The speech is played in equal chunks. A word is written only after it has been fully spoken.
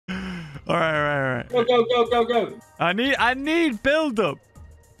All right. Go. I need build up.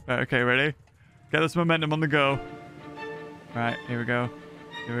 Okay, ready? Get this momentum on the go. All right, here we go.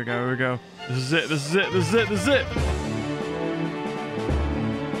 This is it.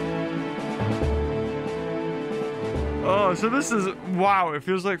 Oh, so this is... Wow, it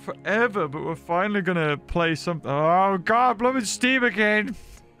feels like forever, but we're finally going to play something. Oh, God, blooming Steam again.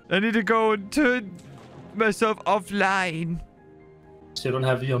 I need to go and turn myself offline. So you don't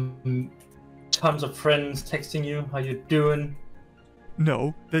have your tons of friends texting you, how you doing?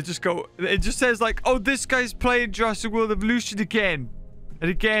 No, they just go... It just says like, oh, this guy's playing Jurassic World Evolution again. And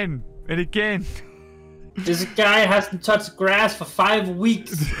again. This guy hasn't touched grass for 5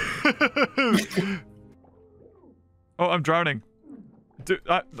 weeks. Oh, I'm drowning. Dude,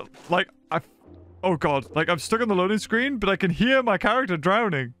 oh God, like I'm stuck on the loading screen, but I can hear my character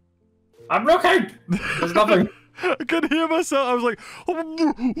drowning. I'm looking. There's nothing. I can hear myself. I was like,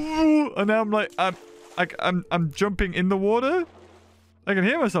 and now I'm like, I'm jumping in the water. I can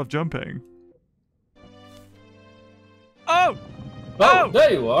hear myself jumping. Oh,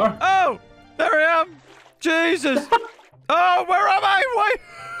 there you are. Oh, there I am. Jesus. Oh, where am I? Why?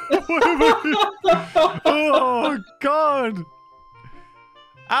 Oh God!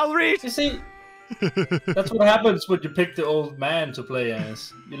 I'll read. You see, that's what happens when you pick the old man to play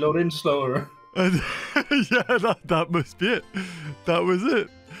as. You load in slower. Yeah, that must be it. That was it.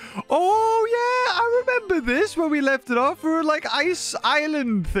 Oh yeah, I remember this when we left it off for like ice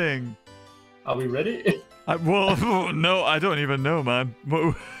island thing. Are we ready? Well, no, I don't even know, man.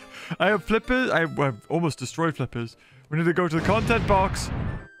 I have flippers. I've almost destroyed flippers. We need to go to the content box.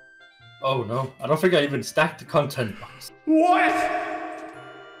 Oh no, I don't think I even stacked the content box. What?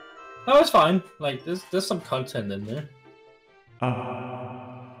 No, it's fine. Like, there's some content in there.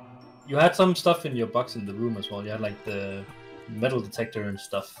 You had some stuff in your box in the room as well. You had like the metal detector and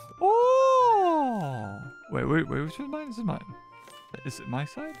stuff. Oh! Wait, which is mine? Is it mine? Is it my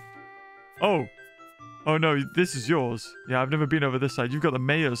side? Oh! Oh no, this is yours. Yeah, I've never been over this side. You've got the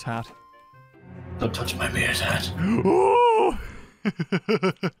mayor's hat. Don't touch my mayor's hat. Oh!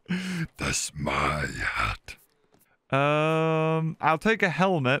 That's my hat. I'll take a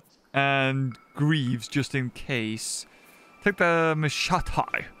helmet and greaves just in case. Take the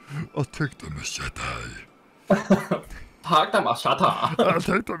machete. I'll take the machete. Take the machete. I'll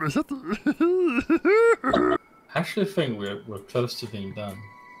take the machete. I actually think we're close to being done.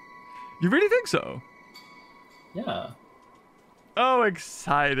 You really think so? Yeah. Oh,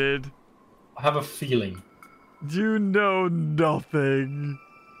 excited. I have a feeling. You know nothing.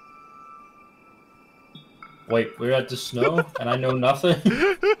 Wait, we're at the snow and I know nothing?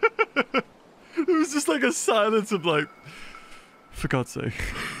 It was just like a silence of like, for God's sake.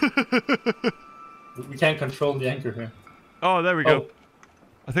 We can't control the anchor here. Oh, there we go. Oh.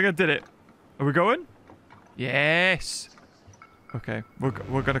 I think I did it. Are we going? Yes. Okay,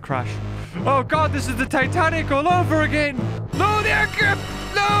 we're gonna crash. Oh God, this is the Titanic all over again. Lower the anchor!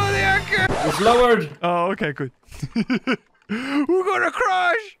 Lower the anchor! It's lowered! Oh, okay, good. We're gonna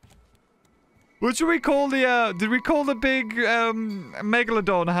crash! What should we call the, did we call the big,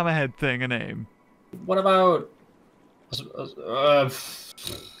 Megalodon hammerhead thing a name? What about...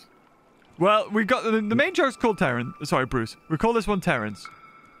 Well, we got, the main shark's called Terrence. Sorry, Bruce. We call this one Terrence.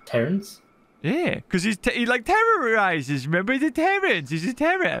 Terrence? Yeah, because he like terrorizes. Remember, he's a Terrence. He's a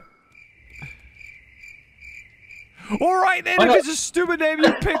terror. All right then, if it's a stupid name,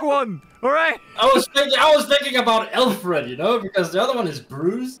 you pick one. All right. I was thinking about Alfred, you know, because the other one is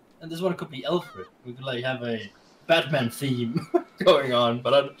Bruce, and this one could be Alfred. We could like have a Batman theme going on,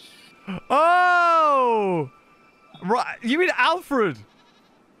 but Oh, right. You mean Alfred?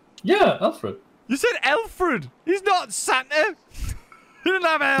 Yeah, Alfred. You said Alfred. He's not Santa. He didn't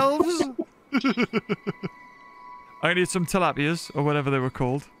have elves. I need some tilapias, or whatever they were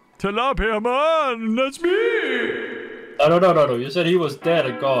called. Tilapia man, that's me! No. You said he was dead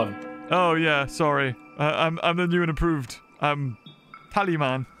and gone. Oh, yeah, sorry. I'm the new and improved.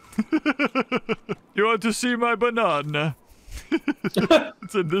 Tallyman. You want to see my banana?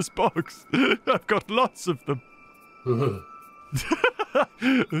 It's in this box. I've got lots of them.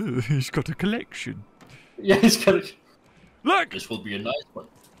 He's got a collection. Yeah, he's got a... Look! This will be a nice one.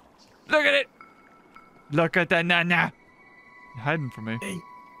 Look at it! Look at the nana! You're hiding from me. Hey.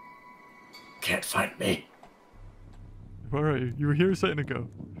 Can't find me. Where are you? You were here a second ago.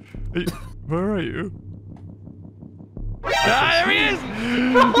 Where are you? Ah, there he is!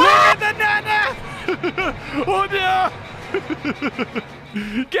 Look at the nana! Oh no!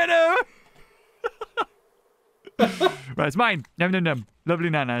 Get him! Right, it's mine. Num. Lovely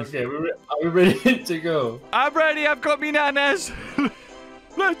nanas. Okay, are we ready to go? I'm ready. I've got me nanas.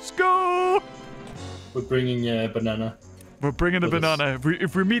 Let's go. We're bringing a banana. We're bringing a banana.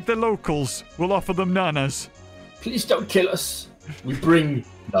 If we meet the locals, we'll offer them nanas. Please don't kill us. We bring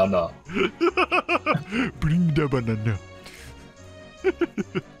Nana. Bring the banana.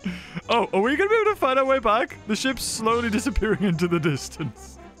 Oh, are we going to be able to find our way back? The ship's slowly disappearing into the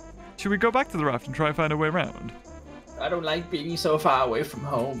distance. Should we go back to the raft and try and find a way around? I don't like being so far away from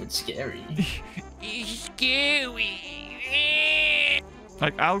home. It's scary. It's scary.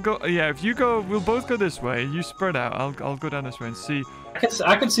 Like, I'll go... Yeah, if you go... We'll both go this way. You spread out. I'll go down this way and see...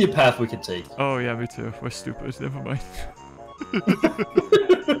 I can see a path we can take. Oh, yeah, me too. We're stupid. Never mind.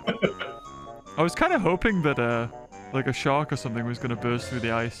 I was kind of hoping that, like a shark or something was going to burst through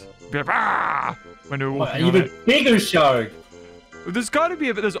the ice. Be like, "Ah!" When we were walking An on even it. bigger shark. There's got to be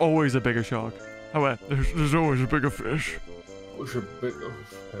a... There's always a bigger shark. However, there's always a bigger fish. What's a bigger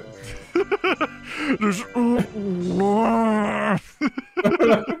There's...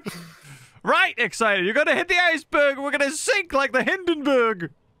 Right, excited. You're going to hit the iceberg. We're going to sink like the Hindenburg.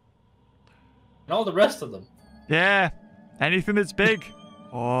 And all the rest of them. Yeah. Anything that's big.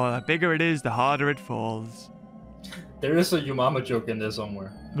 Oh, the bigger it is, the harder it falls. There is a Yumama joke in there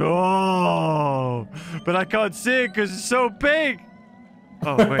somewhere. No, but I can't see it because it's so big.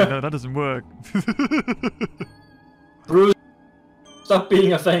 Oh, wait, no, that doesn't work. Bruce, stop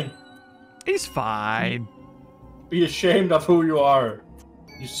being a thing. He's fine. Be ashamed of who you are.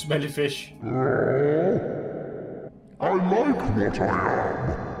 You smelly fish. I like what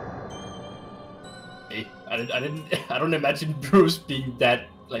I Hey, I don't imagine Bruce being that,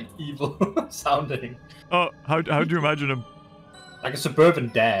 like, evil sounding. Oh, how do you imagine him? Like a suburban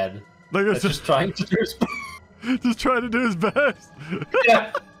dad. Like That's just trying to do his just trying to do his best.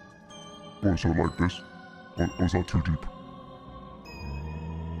 Yeah. am. Oh, so like this? Or was that too deep?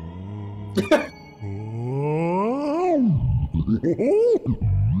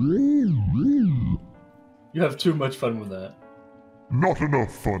 You have too much fun with that. Not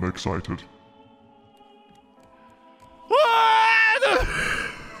enough fun, excited.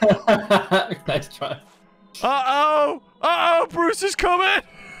 Nice try. Uh-oh! Uh-oh! Bruce is coming!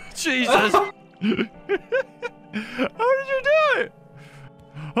 Jesus! How did you do it?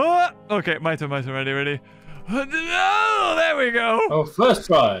 Okay, my turn, ready? Oh, there we go! Oh, first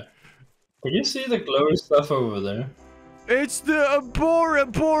try. Can you see the glowy stuff over there? It's the Aurora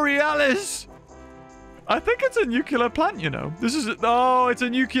Borealis! I think it's a nuclear plant, you know. This is... Oh, it's a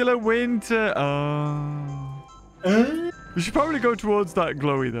nuclear winter. Oh. We should probably go towards that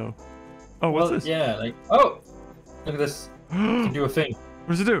glowy, though. Oh, what's this? Yeah, like... Oh! Look at this. You can do a thing. What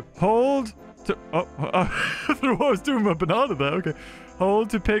does it do? Hold to... Oh, I don't know what I was doing with my banana there. Okay. Hold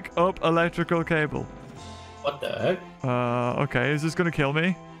to pick up electrical cable. What the heck? Okay. Is this going to kill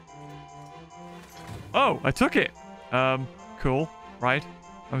me? Oh, I took it. Cool. Right.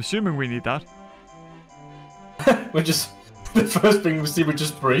 I'm assuming we need that. We just... The first thing we see, we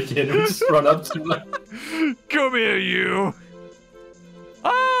just break in and we just run up to like... Come here, you.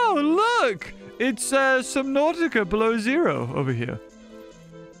 Oh, look. It's Subnautica below zero over here.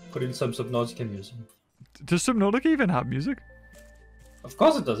 Put in some Subnautica music. Does Subnautica even have music? Of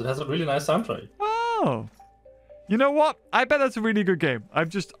course it does. It has a really nice soundtrack. Oh. You know what? I bet that's a really good game.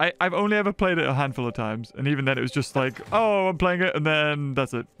 I've only ever played it a handful of times. And even then it was just like, oh, I'm playing it. And then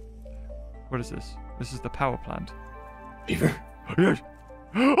that's it. What is this? This is the power plant. Beaver. Yes.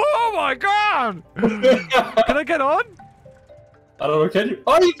 Oh my god! Can I get on? I don't know, can you?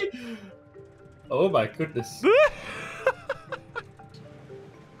 Oh, you can... Oh my goodness.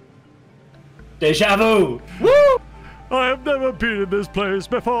 Deja vu! Woo! I have never been in this place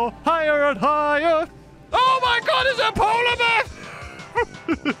before. Higher and higher. Oh my god, it's a polar bear!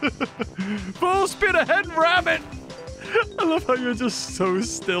 Full speed ahead and ram it! I love how you're just so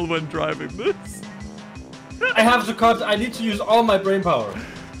still when driving this. I have to cut. I need to use all my brain power.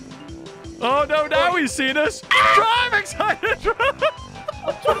 Oh no, now he's seen us. Drive, excited!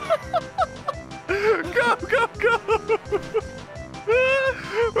 Go, go, go!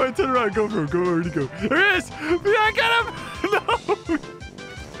 Right, turn around, go for him, go, where'd he go? There he is! Yeah, get him! No!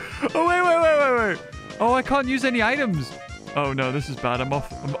 Oh, wait. Oh, I can't use any items. Oh no, this is bad, I'm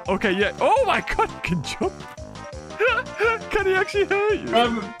off. Okay, yeah. Oh my god, he can jump! Can he actually hurt you?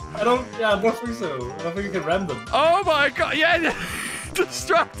 I don't think so. I don't think you can ram them. Oh my god, yeah!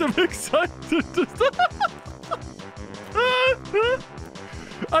 Distract him, excited!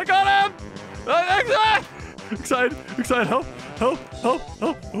 I got him! Excited, help!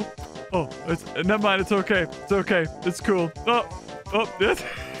 Oh, never mind, it's okay. It's okay, it's cool. Oh, yes.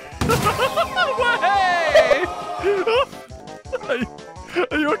 Hey!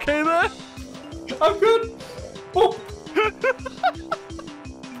 Are you okay there? I'm good. Oh.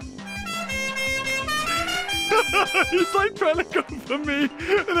 He's like trying to go for me,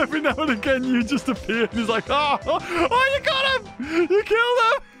 and every now and again you just appear, and he's like, oh, you got him! You killed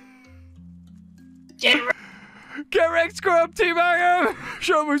him! Get Rex Scrub, teabag him!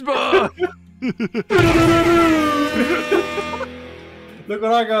 Show him who's boss! Look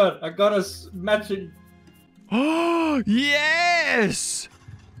what I got. I got us matching. Oh, yes!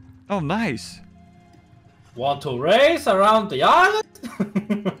 Oh, nice. Want to race around the island?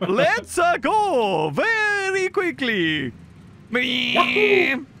 Let's go very quickly.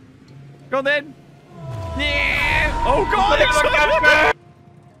 Yahoo! Go on then. Yeah. Oh God!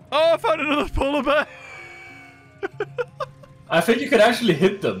 Oh, I found another polar bear. I think you could actually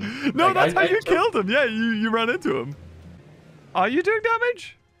hit them. No, Like, that's how you killed him. Yeah, you ran into him. Are you doing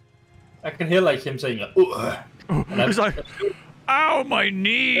damage? I can hear like him saying, like, "Ugh." He's like, ow, my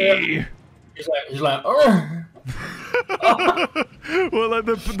knee. He's like, "Ugh." Well, like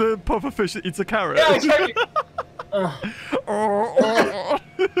the puffer fish that eats a carrot. Yeah, exactly.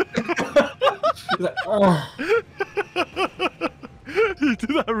 He's like, "Ugh." You did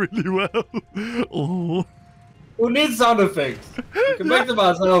that really well. Oh. Who needs sound effects? We can make them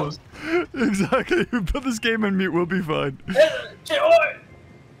ourselves. Exactly. Put this game on mute, we'll be fine.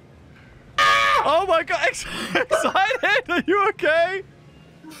 Oh my God, excited! Are you okay?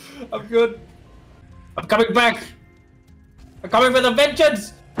 I'm good. I'm coming back. I'm coming with a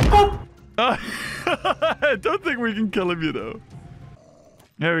vengeance. Boop. I don't think we can kill him, you know.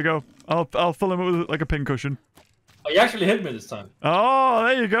 There we go. I'll fill him up with like a pincushion. Oh, you actually hit me this time. Oh,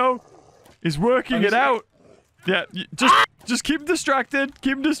 there you go. He's working it out. Yeah, just keep him distracted.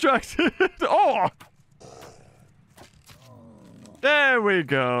 Keep him distracted. Oh! There we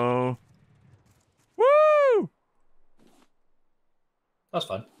go. Woo! That's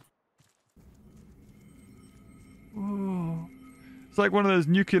fun. Whoa. It's like one of those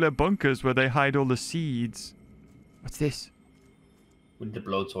nuclear bunkers where they hide all the seeds. What's this? We need the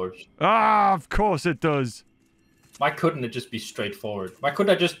blowtorch. Ah, of course it does. Why couldn't it just be straightforward? Why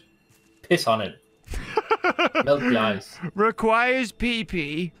couldn't I just piss on it? Melt the ice. Requires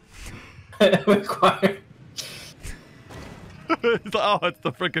pee-pee. Require. It's like, oh, it's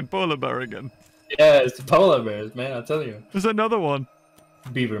the freaking polar bear again. Yeah, it's the polar bears, man. I tell you. There's another one.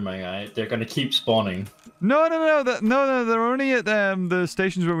 Beaver, my guy. They're gonna keep spawning. No. They're only at the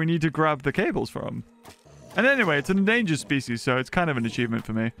stations where we need to grab the cables from. And anyway, it's an endangered species, so it's kind of an achievement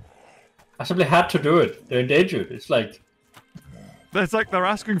for me. I simply had to do it. They're endangered. It's like they're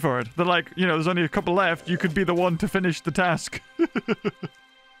asking for it. They're like, you know, there's only a couple left. You could be the one to finish the task.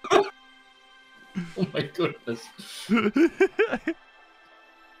 oh my goodness.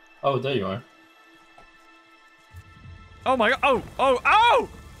 Oh, there you are. Oh my God. Oh!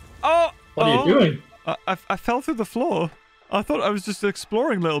 What are you doing? I fell through the floor. I thought I was just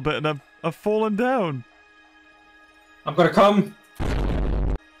exploring a little bit, and I've fallen down. I'm gonna come.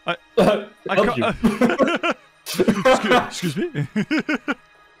 I help you. Excuse me.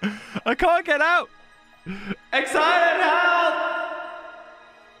 I can't get out. Excited help!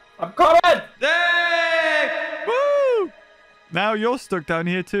 I'm coming! Hey! Woo! Now you're stuck down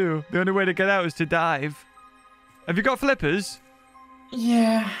here too. The only way to get out is to dive. Have you got flippers?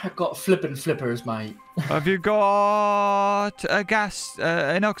 Yeah, I got flippers, mate. Have you got a gas,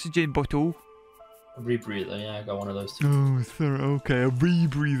 an oxygen bottle? A rebreather, yeah, I got one of those too. Oh, okay, a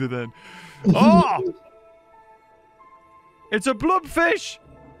rebreather then. Oh! It's a blobfish!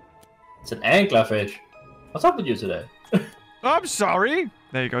 It's an anglerfish. What's up with you today? I'm sorry.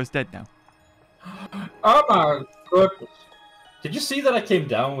 There you go, it's dead now. Oh my goodness. Did you see that I came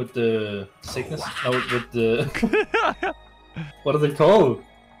down with the sickness? No, with the... what are they called?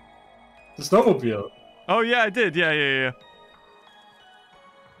 The snowmobile. Oh yeah, I did. Yeah.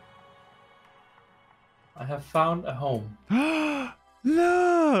 I have found a home.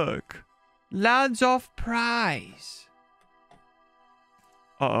 Look! Lands of prize.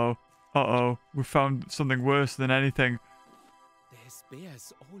 Uh-oh. We found something worse than anything. There's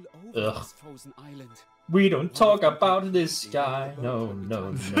bears all over this frozen island. We don't talk about this guy. No.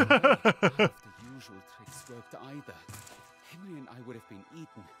 None of the usual tricks worked either. Henry and I would have been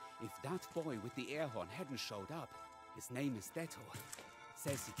eaten if that boy with the air horn hadn't showed up. His name is Detto.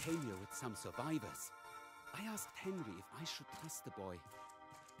 Says he came here with some survivors. I asked Henry if I should trust the boy,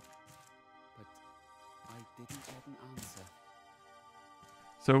 but I didn't get an answer.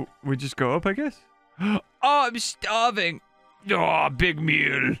 So we just go up, I guess? Oh, I'm starving. Oh, big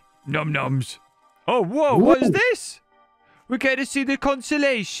meal. Num nums. Oh, whoa, what is this? We get to see the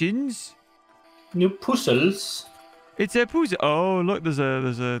constellations. New puzzles. It's a puzzle. Oh, look, there's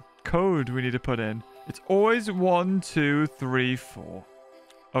a code we need to put in. It's always 1, 2, 3, 4.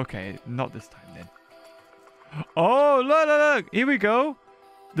 Okay, not this time then. Oh, look. Here we go.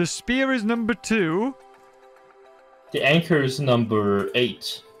 The spear is number 2. The anchor is number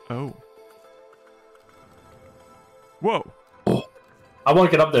 8. Oh. Whoa. I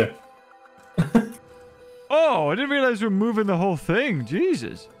want to get up there. Oh, I didn't realize we were moving the whole thing.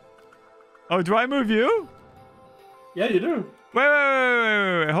 Jesus. Oh, do I move you? Yeah, you do.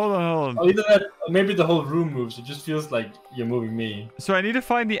 Wait. Hold on. Oh, either that, or maybe the whole room moves. It just feels like you're moving me. So I need to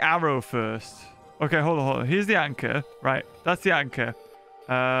find the arrow first. Okay, hold on. Here's the anchor. Right, that's the anchor.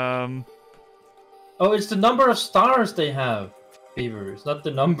 Oh, it's the number of stars they have, Beaver. It's not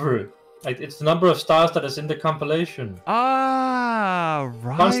the number. Like, it's the number of stars that is in the compilation. Ah,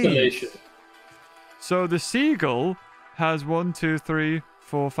 right. Constellation. So the seagull has 1, 2, 3,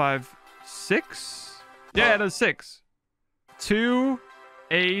 4, 5, 6. Yeah, it has 6. 2,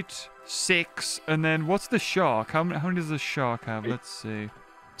 8, 6, and then what's the shark? How many does the shark have? Let's see.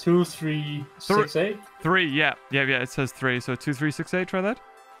 2, 3, 6, 8. 3. Yeah. It says 3. So 2, 3, 6, 8. Try that.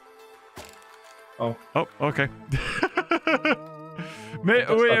 Oh, okay. Wait,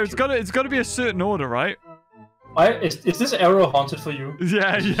 it's got to be a certain order, right? Is this arrow haunted for you?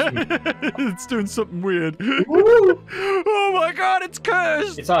 Yeah. It's doing something weird. Oh my god, it's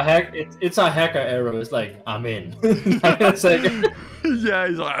cursed! It's our hacker arrow. It's like, I'm in. Yeah,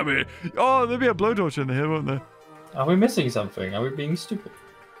 he's like, I'm in. Oh, there'll be a blowtorch in here, won't there? Are we missing something? Are we being stupid?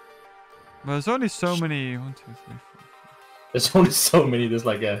 Well, there's only so many. 1, 2, 3, 4. There's only so many. There's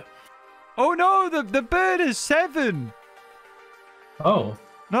like a... Oh no, the bird is 7. Oh.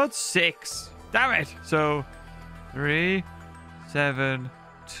 Not 6. Damn it. So 3, 7,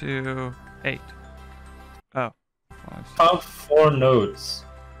 2, 8. Oh. 5, 6. Found 4 notes.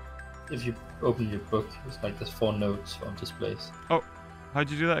 If you open your book, it's like there's 4 notes on this place. Oh, how'd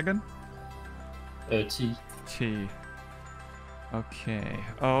you do that again? T. Okay.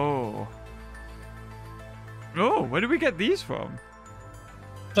 Oh, where did we get these from?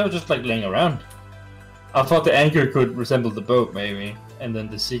 They were just like laying around. I thought the anchor could resemble the boat, maybe. And then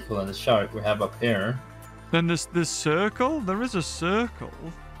the sequel and the shark we have up here. Then this circle? There is a circle.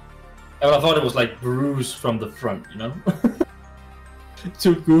 And I thought it was like Bruce from the front, you know?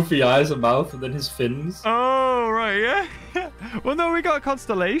 2 goofy eyes, a mouth, and then his fins. Oh, right, yeah. Well, no, we got a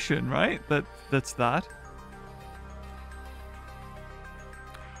constellation, right? That's that.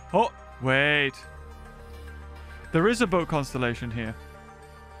 Oh, wait. There is a boat constellation here.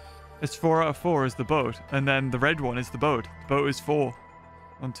 It's 4 out of 4 is the boat, and then the red one is the boat. The boat is 4.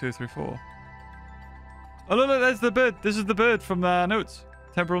 1, 2, 3, 4. Oh, no, there's the bird. This is the bird from the notes.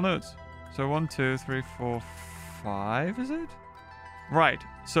 Temporal notes. So 1, 2, 3, 4, 5, is it? Right.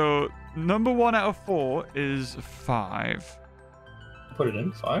 So number 1 out of 4 is 5. Put it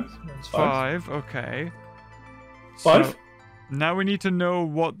in. 5? That's 5, okay. 5? So now we need to know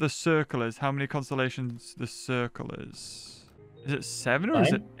what the circle is. How many constellations the circle is. Is it 7 or 9?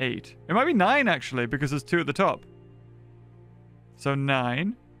 is it 8? It might be 9 actually, because there's 2 at the top. So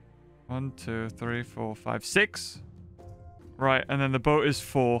 9. 1, 2, 3, 4, 5, 6. Right, and then the boat is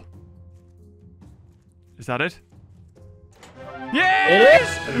 4. Is that it?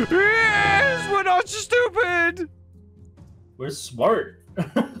 Yes! Yes! We're not stupid! We're smart.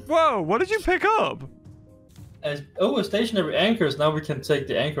 Whoa, what did you pick up? A stationary anchors. Now we can take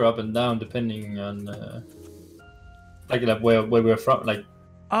the anchor up and down depending on like where we're from. Like,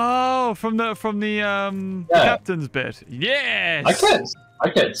 oh, from the captain's bit. Yes. I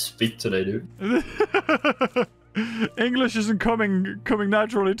can't speak today, dude. English isn't coming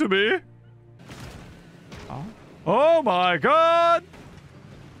naturally to me. Oh my god!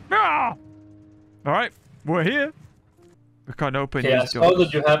 Ah! All right, we're here. We can't open Yeah, these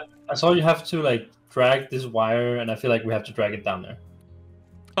doors. I saw you have to like drag this wire, and I feel like we have to drag it down there.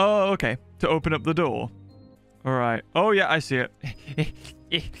 Oh, okay. To open up the door. All right. Oh yeah, I see it.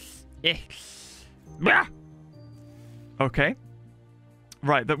 Okay.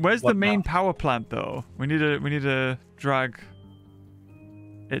 Right. Where's the main power plant though? We need to drag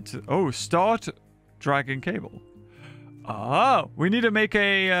it. Start dragging cable. Oh, we need to make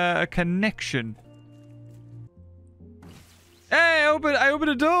a connection. Hey, I opened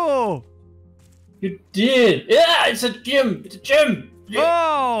a door. You did. Yeah, it's a gym. It's a gym. Yeah.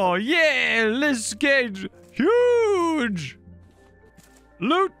 Oh yeah, let's get huge.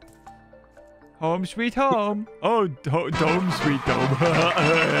 Loot. Home sweet home. Oh, dome sweet dome.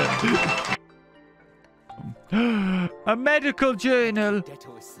 A medical journal.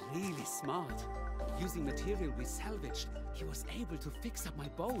 Detto is really smart. Using material we salvaged, he was able to fix up my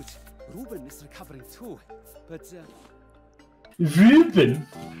boat. Ruben is recovering too, but Ruben,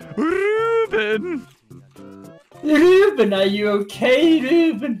 Ruben, are you okay,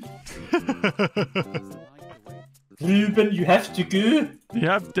 Ruben? Ruben, you have to go. You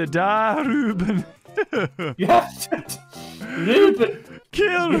have to die, Ruben. You have to. Ruben.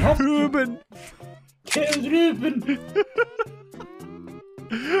 Kill Ruben. Kill Ruben.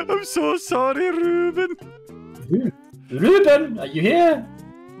 I'm so sorry, Ruben. Ruben, are you here?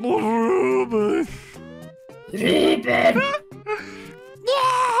 Ruben. Ruben.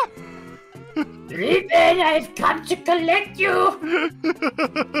 Ruben, I've come to collect you.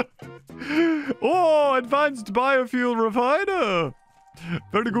 Oh, advanced biofuel refiner.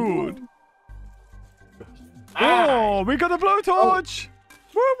 Very good. Oh, we got a blowtorch.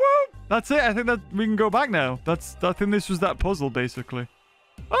 Woo woo. That's it. I think that we can go back now. I think this was that puzzle basically.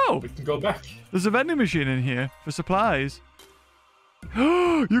 Oh, We can go back. there's a vending machine in here for supplies.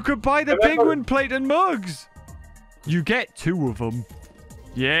 You could buy the penguin plate and mugs. You get 2 of them.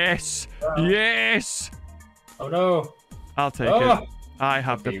 Yes. Yes. Oh no. I'll take it. I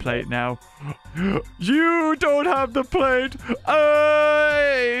have the plate now. You don't have the plate.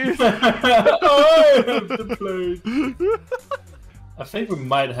 I have the plate. I think we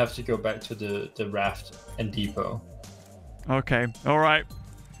might have to go back to the raft and depot. Okay. All right.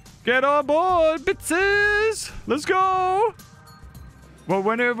 Get on board, bitches. Let's go. Well,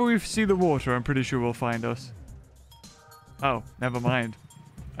 whenever we see the water, I'm pretty sure we'll find us. Oh, never mind.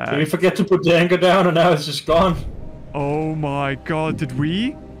 Did we forget to put the anchor down and now it's just gone? Oh my god, did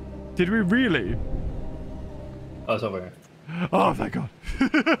we? Did we really? Oh, it's over here. Oh, thank god.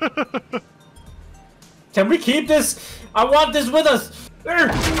 Can we keep this? I want this with us! No!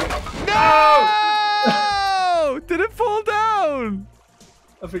 Did it fall down?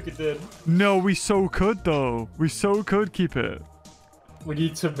 I think it did. No, we so could though. We so could keep it. We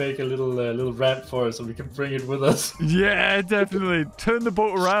need to make a little ramp for it so we can bring it with us. Yeah, definitely. Turn the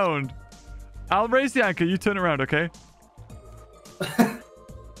boat around. I'll raise the anchor. You turn around, okay?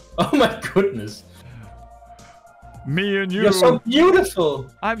 Oh my goodness. Me and you. You're so beautiful.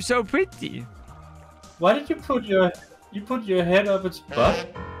 I'm so pretty. Why did you put your head up its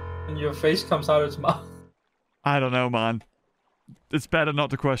butt and your face comes out its mouth? I don't know, man. It's better not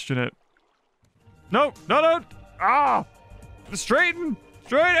to question it. No, no, no. Ah! Straighten!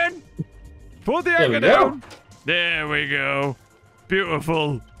 Straighten! Put the anchor down. There we go.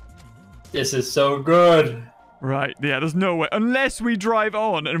 Beautiful. This is so good. Right, yeah, there's no way. Unless we drive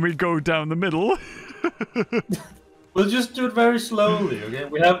on and we go down the middle. We'll just do it very slowly, okay?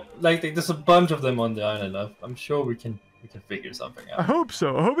 We have, like, there's a bunch of them on the island. I'm sure we can figure something I out. hope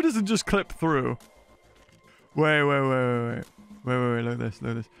so. I hope it doesn't just clip through. Wait. Look at this,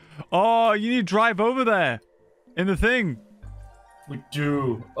 look at this. Oh, you need to drive over there. In the thing. We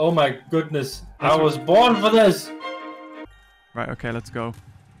do. Oh my goodness. I was born for this. Right, okay, let's go.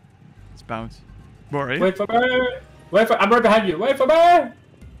 Let's bounce. Worry. Wait for me. I'm right behind you. Wait for me.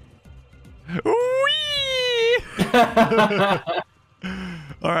 Whee!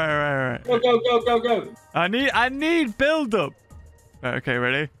 All right. Go. I need build up. Right, okay,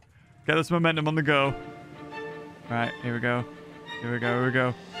 ready? Get this momentum on the go. Right, here we go.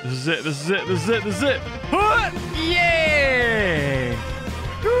 This is it. Huh! Yay!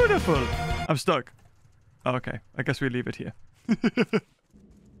 Beautiful. I'm stuck. Oh, okay, I guess we leave it here.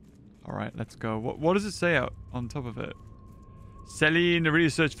 All right, let's go. What does it say out on top of it? Selling the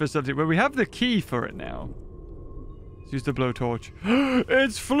research facility. Well, we have the key for it now. Let's use the blowtorch.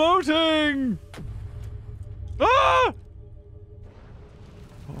 It's floating! Ah!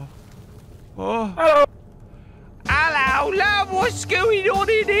 Oh. Hello. Hello, love, what's going on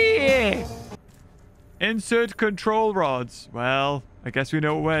in here? Insert control rods. Well, I guess we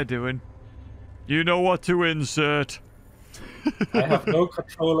know what we're doing. You know what to insert. I have no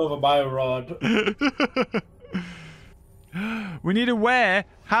control over my rod. We need to wear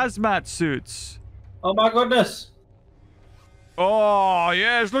hazmat suits. Oh my goodness. Oh,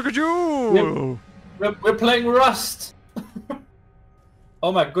 yes, look at you. We're playing Rust.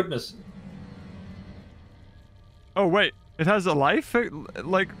 Oh my goodness. Oh, wait. It has a life,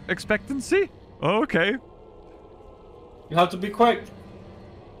 like, expectancy? Oh, okay. You have to be quick.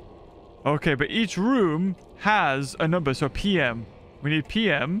 Okay, but each room has a number, so PM. We need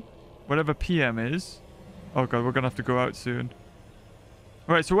PM, whatever PM is. Oh god, we're gonna have to go out soon.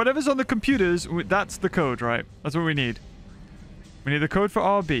 Alright, so whatever's on the computers, that's the code, right? That's what we need. We need the code for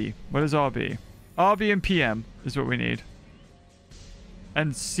RB. What is RB? RB and PM is what we need.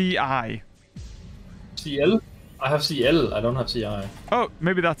 And CI. CL? I have CL, I don't have CI. Oh,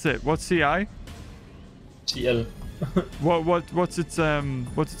 maybe that's it. What's CI? CL. What's its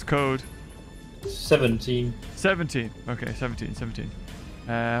code? 17. 17. Okay, 17.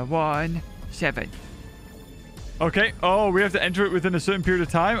 1, 7. Okay. Oh, we have to enter it within a certain period of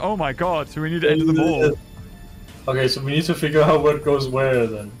time? Oh my god, so we need to enter them all. Okay, so we need to figure out what goes where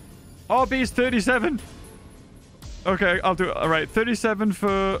then. RB is 37. Okay, I'll do it. All right, 37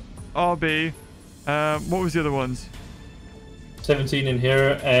 for RB. What was the other ones? 17 in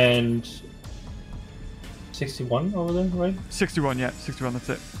here and 61 over there, right? 61, yeah, 61. That's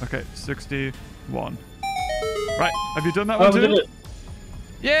it. Okay, 61. Right, have you done that Oh, one we too? did it.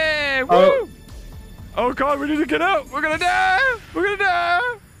 Yeah! Woo! Oh. Oh god, we need to get out! We're gonna die! We're gonna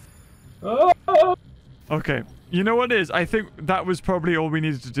die! Oh. Okay, you know what it is? I think that was probably all we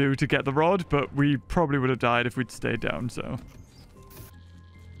needed to do to get the rod, but we probably would have died if we'd stayed down, so...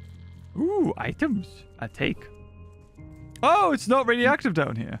 Ooh, items. I take. Oh, it's not radioactive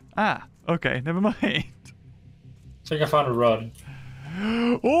down here. Ah, okay, never mind. I think I found a rod.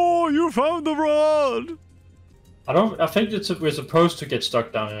 Oh, you found the rod! I think we're supposed to get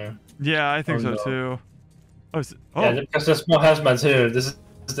stuck down here. Yeah, I think so no. too. Oh, oh. Yeah, because there's more hazmats here. This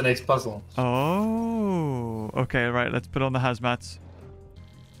is the next puzzle. Oh, okay, right. Let's put on the hazmats.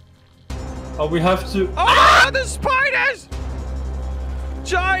 Oh, we have to. Oh, the spiders!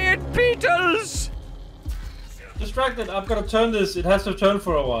 Giant beetles! Distracted. I've got to turn this. It has to turn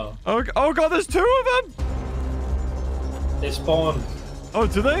for a while. Oh god, there's 2 of them! They spawn. Oh,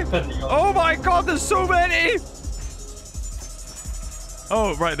 do they? Oh my god, there's so many!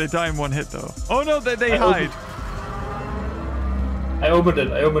 Oh, right, they die in 1 hit though. Oh no, they hide. I opened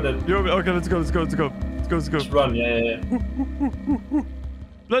it. Okay, let's go. Let's run. Yeah.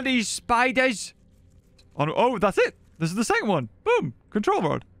 Bloody spiders! Oh, that's it. This is the second one. Boom, control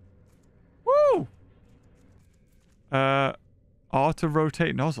rod. Woo! R to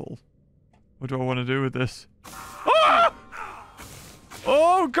rotate nozzle. What do I want to do with this? Ah!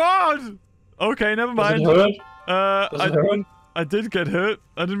 Oh god! Okay, never mind. Does it hurt? Does it hurt? I did get hurt.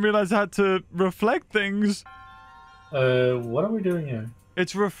 I didn't realize I had to reflect things. What are we doing here?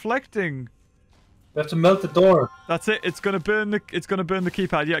 It's reflecting. We have to melt the door. That's it. It's gonna burn the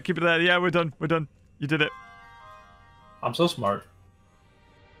keypad. Yeah, keep it there. Yeah, we're done. You did it. I'm so smart.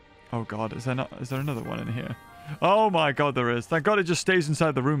 Oh god, is there another one in here? Oh my god, there is. Thank god it just stays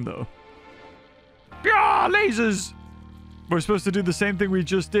inside the room though. Yeah, lasers! We're supposed to do the same thing we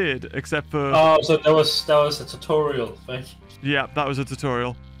just did, except for... Oh, so that was a tutorial thing. Yeah, that was a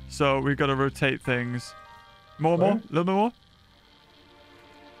tutorial. So we've got to rotate things. More? A little bit more?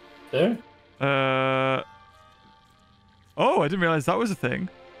 There? Oh, I didn't realize that was a thing.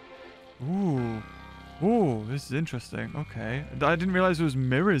 Ooh, this is interesting. Okay. I didn't realize there was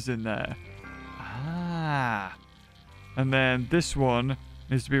mirrors in there. Ah. And then this one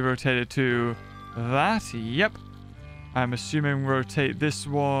needs to be rotated to that. Yep. I'm assuming rotate this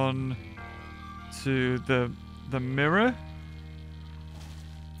one to the mirror.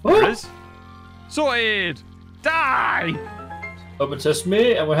 There it is. Sorted! Die! Open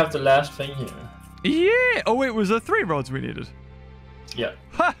sesame, and we have the last thing here. Yeah! Oh, wait, was there 3 rods we needed? Yeah.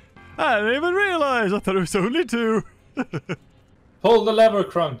 Ha! I didn't even realize. I thought it was only 2. Pull the lever,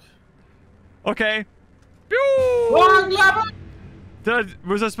 Crunk. Okay. Pew! Wrong lever!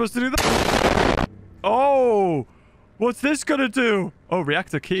 Was I supposed to do that? Oh! What's this gonna do? Oh,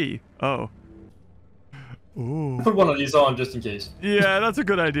 reactor key. Oh. Ooh. Put one of these on just in case. Yeah, that's a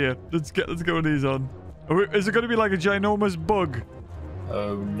good idea. Let's get one of these on. Is it gonna be like a ginormous bug?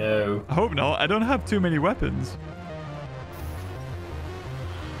 Oh no. I hope not. I don't have too many weapons.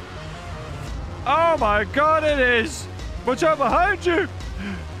 Oh my god, it is! Watch out behind you!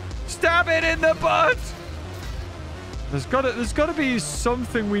 Stab it in the butt! There's gotta be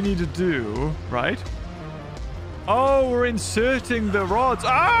something we need to do, right? Oh, we're inserting the rods.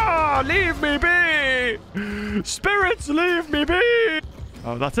 Ah, leave me be! Spirits, leave me be!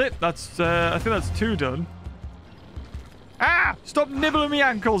 Oh, that's it. That's, I think that's 2 done. Ah! Stop nibbling me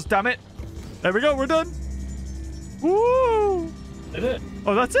ankles, damn it! There we go, we're done. Woo! Did it?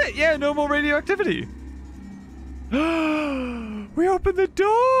 Oh, that's it. Yeah, no more radioactivity. We opened the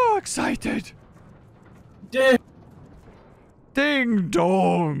door. Excited. Ding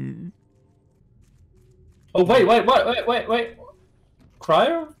dong. Oh, wait.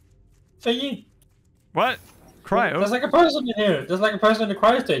 Cryo? Thingy? What? Cryo? There's like a person in here. There's like a person in the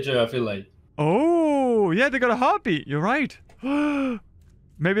cryo stage here, I feel like. Oh, yeah, they got a heartbeat. You're right.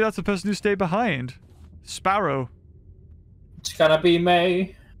 Maybe that's the person who stayed behind. Sparrow. It's gonna be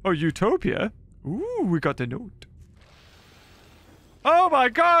me. Oh, Utopia? Ooh, we got the note. Oh my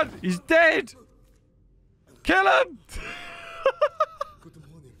god, he's dead! Kill him! Good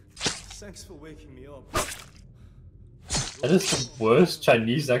morning. Thanks for waking me up. That is the worst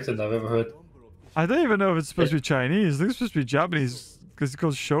Chinese accent I've ever heard. I don't even know if it's supposed to be Chinese. I think it's supposed to be Japanese because it's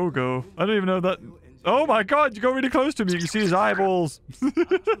called Shogo. I don't even know that. Oh my god, you got really close to me. You can see his eyeballs.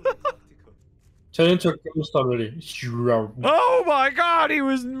 Turn into a ghost already. Oh my god, he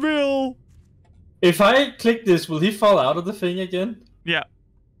was real. If I click this, will he fall out of the thing again? Yeah.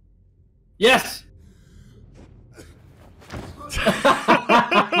 Yes!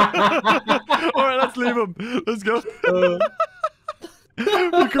 Alright, let's leave him. Let's go.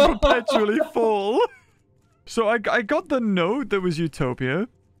 We can perpetually fall. So I got the note that was Utopia.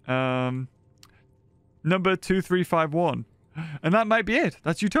 Number 2351. And that might be it.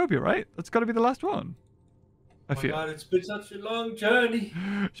 That's Utopia, right? That's got to be the last one. I feel. God, it's been such a long journey.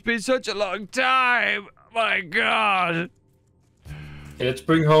 It's been such a long time. My God. Okay, let's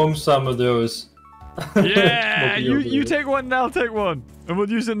bring home some of those. Yeah, you take one and I'll take one. And we'll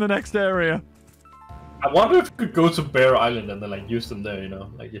use it in the next area. I wonder if we could go to Bear Island and then like use them there, you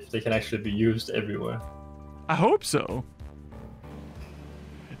know? Like if they can actually be used everywhere. I hope so.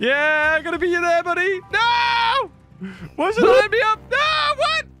 Yeah, I'm gonna be you there, buddy. No! Why should let me up? No,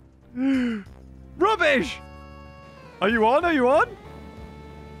 what? Rubbish! Are you on? Are you on?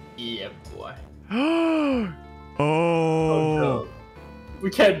 Yeah, boy. Oh. No.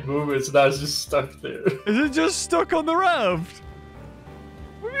 We can't move it, so now it's just stuck there. Is it just stuck on the raft?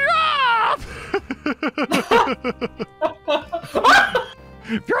 Ah!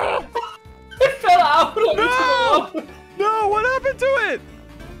 It fell out! No! No, what happened to it?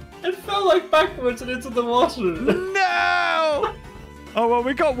 It fell like backwards and into the water. No! Oh, well,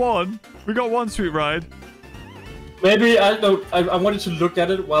 we got one. We got one sweet ride. Maybe, I wanted to look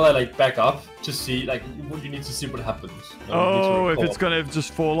at it while I like back up to see, like, you need to see what happens. You know, oh, if it's gonna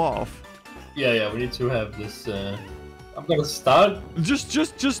just fall off. Yeah, we need to have this, I'm gonna start.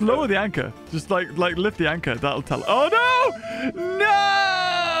 Just lower the anchor. Just like lift the anchor. That'll tell. Oh no!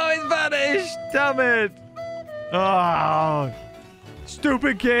 No! It's vanished! Damn it! Oh,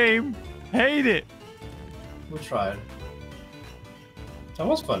 stupid game. Hate it. We tried. That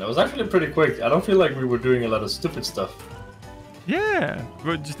was fun. It was actually pretty quick. I don't feel like we were doing a lot of stupid stuff. Yeah,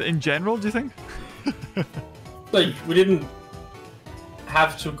 but just in general, do you think? Like, we didn't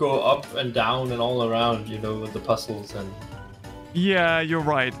have to go up and down and all around, you know, with the puzzles and... Yeah, you're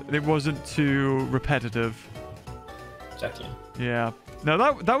right. It wasn't too repetitive. Exactly. Yeah. No,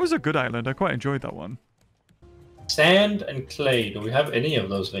 that was a good island. I quite enjoyed that one. Sand and clay. Do we have any of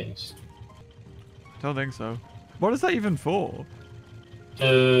those things? Don't think so. What is that even for?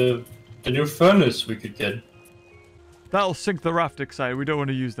 The new furnace we could get. That'll sink the raft, XSEIDET. We don't want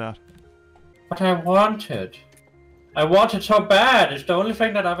to use that. But I wanted. I wanted so bad. It's the only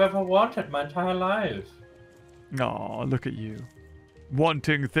thing that I've ever wanted my entire life. Aw, look at you.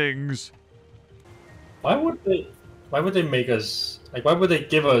 Wanting things. Why would they make us... Like, why would they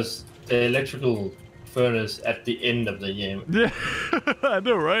give us the electrical furnace at the end of the game? Yeah, I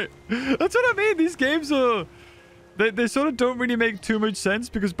know, right? That's what I mean. These games are... They sort of don't really make too much sense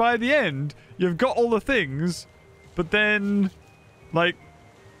because by the end, you've got all the things, but then, like,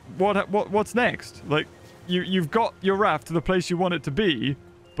 what's next? Like, you've got your raft to the place you want it to be,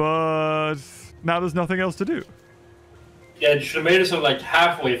 but now there's nothing else to do. Yeah, you should have made it so like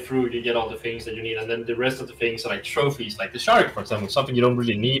halfway through you get all the things that you need, and then the rest of the things are like trophies, like the shark, for example, something you don't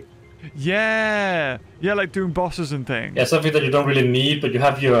really need. Yeah, like doing bosses and things. Yeah, something that you don't really need, but you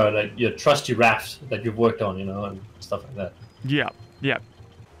have your trusty raft that you've worked on, you know, and stuff like that. Yeah.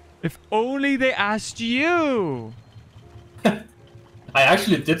 If only they asked you. I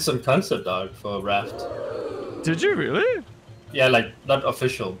actually did some concept art for Raft. Did you really? Yeah, like not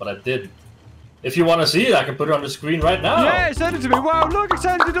official, but I did. If you want to see it, I can put it on the screen right now. Yeah, send it to me. Wow, look,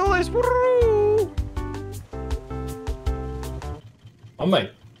 XSEIDET did all this. Woo! Oh my.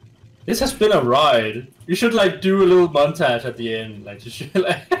 This has been a ride. You should like do a little montage at the end. Like you should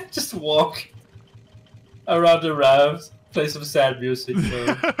like just walk around the raft, play some sad music.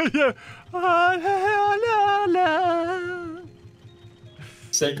 Yeah.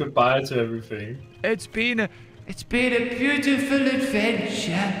 Say goodbye to everything. It's been a beautiful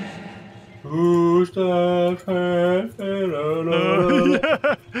adventure. Who's the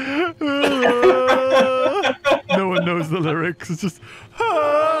No one knows the lyrics. It's just...